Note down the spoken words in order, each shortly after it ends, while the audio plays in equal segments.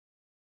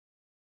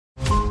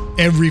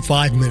Every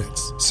 5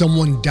 minutes,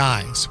 someone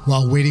dies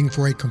while waiting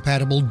for a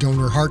compatible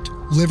donor heart,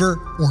 liver,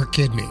 or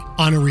kidney.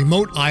 On a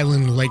remote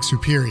island in Lake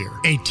Superior,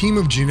 a team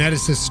of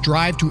geneticists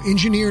strive to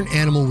engineer an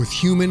animal with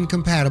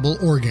human-compatible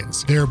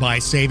organs, thereby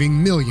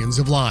saving millions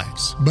of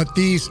lives. But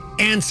these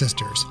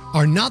ancestors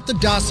are not the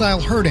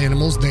docile herd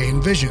animals they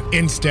envision.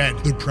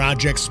 Instead, the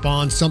project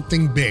spawns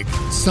something big,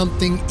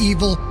 something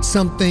evil,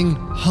 something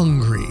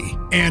hungry.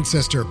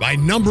 Ancestor by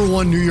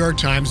 #1 New York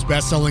Times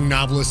bestselling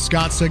novelist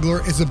Scott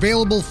Sigler is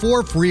available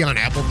for free on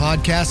Apple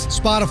Podcasts,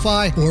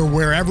 Spotify, or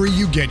wherever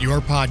you get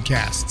your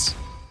podcasts.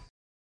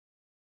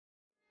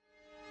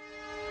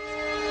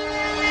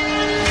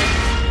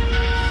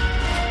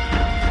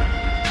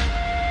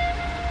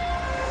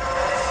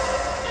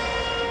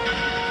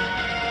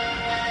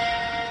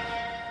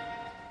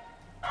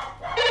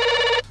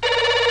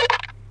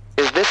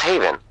 Is this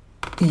Haven?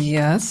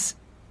 Yes.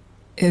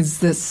 Is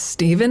this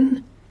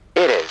Steven?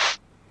 It is.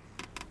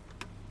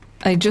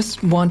 I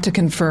just want to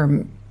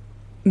confirm.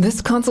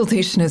 This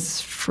consultation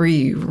is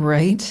free,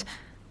 right?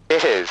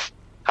 It is.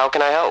 How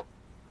can I help?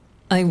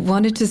 I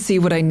wanted to see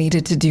what I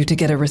needed to do to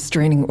get a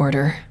restraining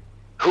order.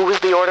 Who is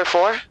the order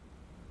for?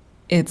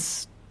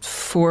 It's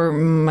for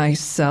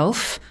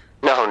myself?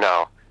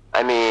 No.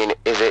 I mean,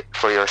 is it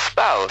for your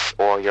spouse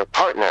or your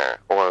partner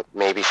or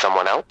maybe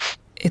someone else?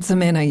 It's a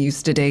man I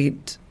used to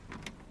date.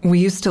 We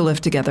used to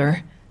live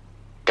together.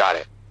 Got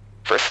it.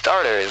 For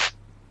starters,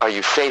 are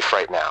you safe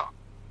right now?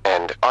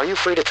 And are you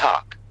free to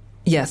talk?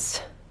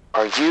 Yes.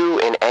 Are you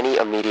in any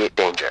immediate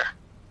danger?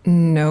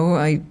 No,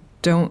 I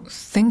don't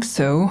think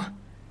so.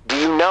 Do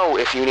you know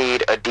if you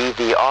need a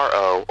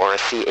DVRO or a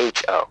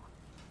CHO?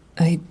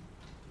 I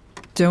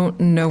don't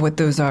know what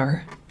those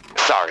are.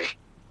 Sorry.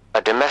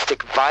 A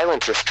domestic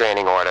violence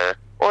restraining order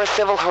or a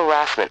civil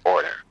harassment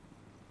order.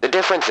 The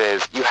difference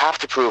is you have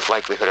to prove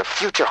likelihood of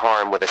future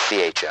harm with a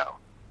CHO.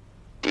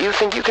 Do you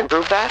think you can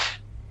prove that?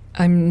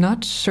 I'm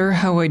not sure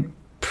how I'd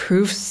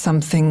prove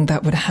something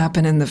that would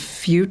happen in the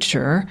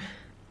future.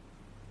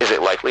 Is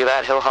it likely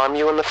that he'll harm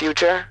you in the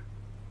future?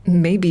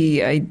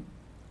 Maybe. I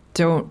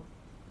don't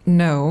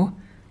know.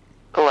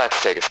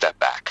 Let's take a step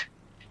back.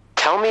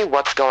 Tell me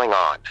what's going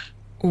on.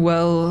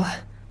 Well,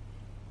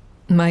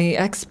 my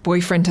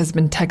ex-boyfriend has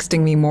been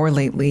texting me more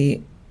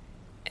lately,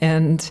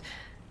 and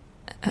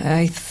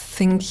I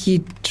think he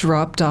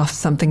dropped off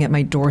something at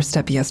my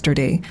doorstep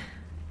yesterday.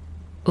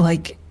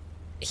 Like,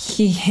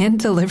 he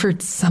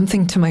hand-delivered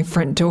something to my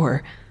front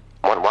door.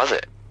 What was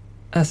it?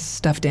 A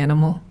stuffed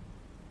animal.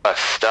 A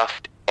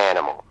stuffed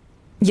animal?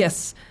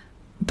 Yes,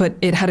 but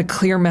it had a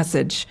clear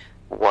message.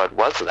 What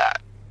was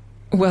that?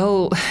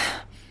 Well,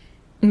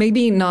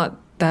 maybe not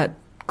that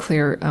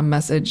clear a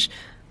message,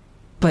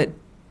 but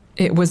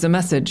it was a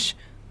message.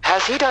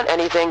 Has he done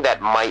anything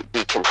that might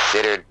be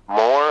considered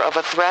more of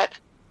a threat?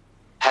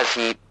 Has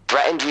he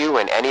threatened you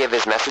in any of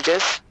his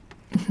messages?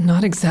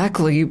 Not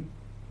exactly,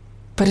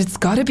 but it's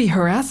gotta be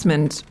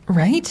harassment,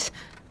 right?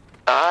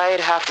 I'd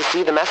have to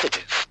see the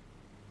messages.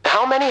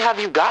 How many have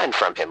you gotten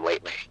from him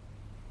lately?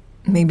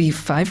 Maybe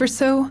 5 or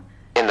so?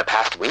 In the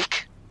past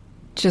week?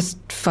 Just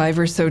 5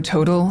 or so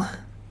total.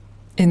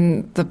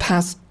 In the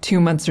past 2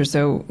 months or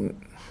so,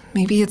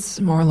 maybe it's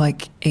more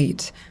like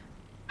 8.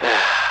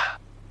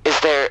 Is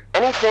there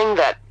anything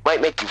that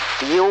might make you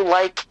feel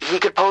like he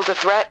could pose a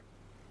threat?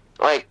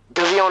 Like,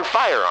 does he own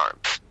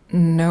firearms?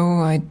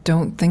 No, I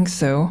don't think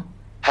so.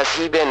 Has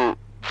he been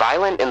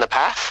violent in the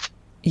past?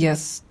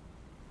 Yes,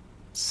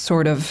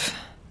 sort of.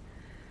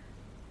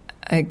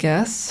 I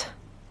guess.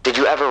 Did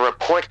you ever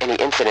report any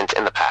incidents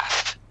in the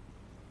past?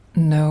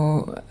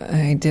 No,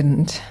 I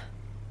didn't.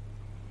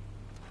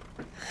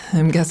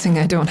 I'm guessing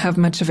I don't have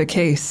much of a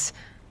case.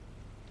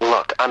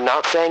 Look, I'm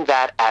not saying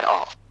that at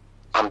all.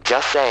 I'm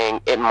just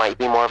saying it might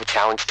be more of a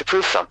challenge to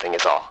prove something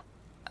is all.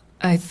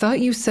 I thought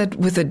you said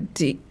with a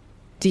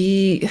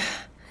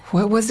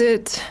what was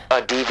it?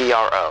 A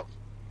DVRO.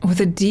 With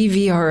a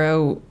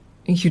DVRO,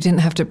 you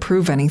didn't have to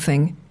prove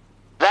anything.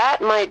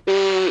 That might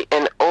be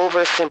an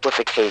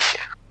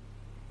oversimplification.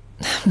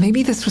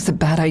 Maybe this was a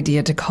bad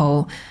idea to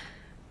call.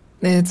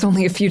 It's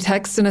only a few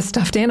texts and a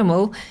stuffed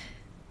animal.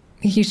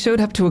 He showed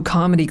up to a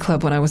comedy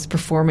club when I was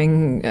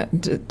performing.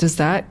 Does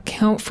that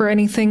count for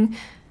anything?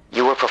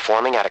 You were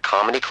performing at a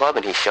comedy club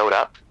and he showed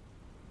up?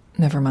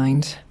 Never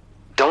mind.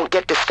 Don't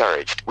get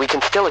discouraged. We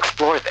can still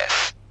explore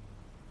this.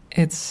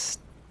 It's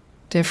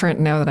different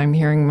now that I'm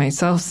hearing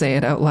myself say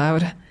it out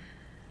loud.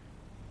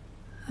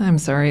 I'm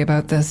sorry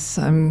about this.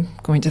 I'm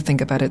going to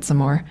think about it some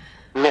more.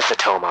 Miss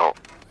Atomo.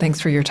 Thanks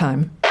for your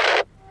time.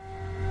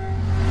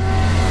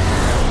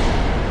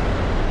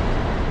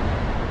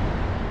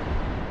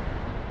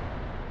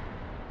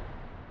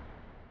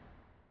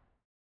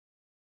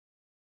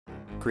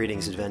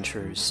 Greetings,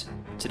 adventurers.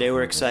 Today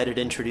we're excited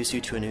to introduce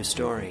you to a new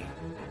story,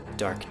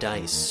 Dark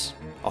Dice,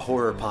 a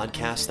horror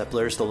podcast that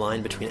blurs the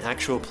line between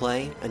actual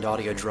play and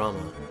audio drama,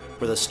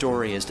 where the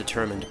story is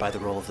determined by the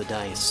roll of the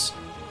dice.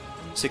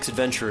 6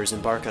 adventurers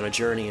embark on a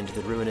journey into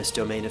the ruinous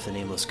domain of the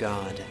Nameless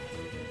God.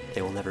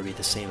 They will never be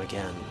the same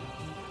again.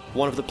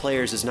 One of the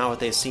players is not what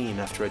they seem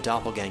after a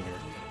doppelganger,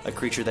 A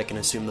creature that can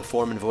assume the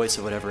form and voice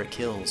of whatever it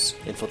kills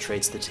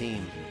infiltrates the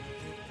team.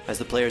 As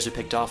the players are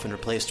picked off and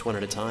replaced one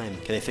at a time,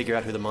 can they figure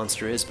out who the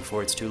monster is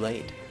before it's too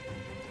late?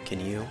 Can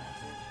you?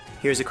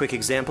 Here's a quick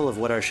example of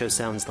what our show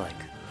sounds like.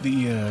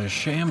 The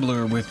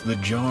shambler with the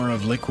jar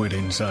of liquid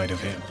inside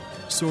of him.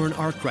 Soren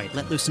Arkwright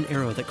let loose an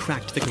arrow that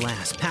cracked the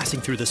glass, passing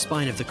through the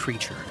spine of the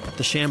creature.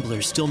 The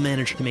shambler still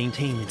managed to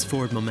maintain its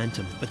forward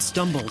momentum, but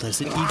stumbled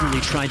as it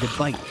eagerly tried to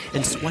bite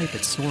and swipe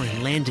at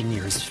Soren, landing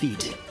near his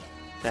feet.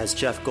 As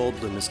Jeff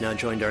Goldblum has now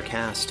joined our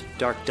cast,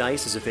 Dark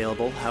Dice is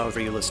available however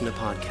you listen to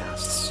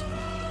podcasts.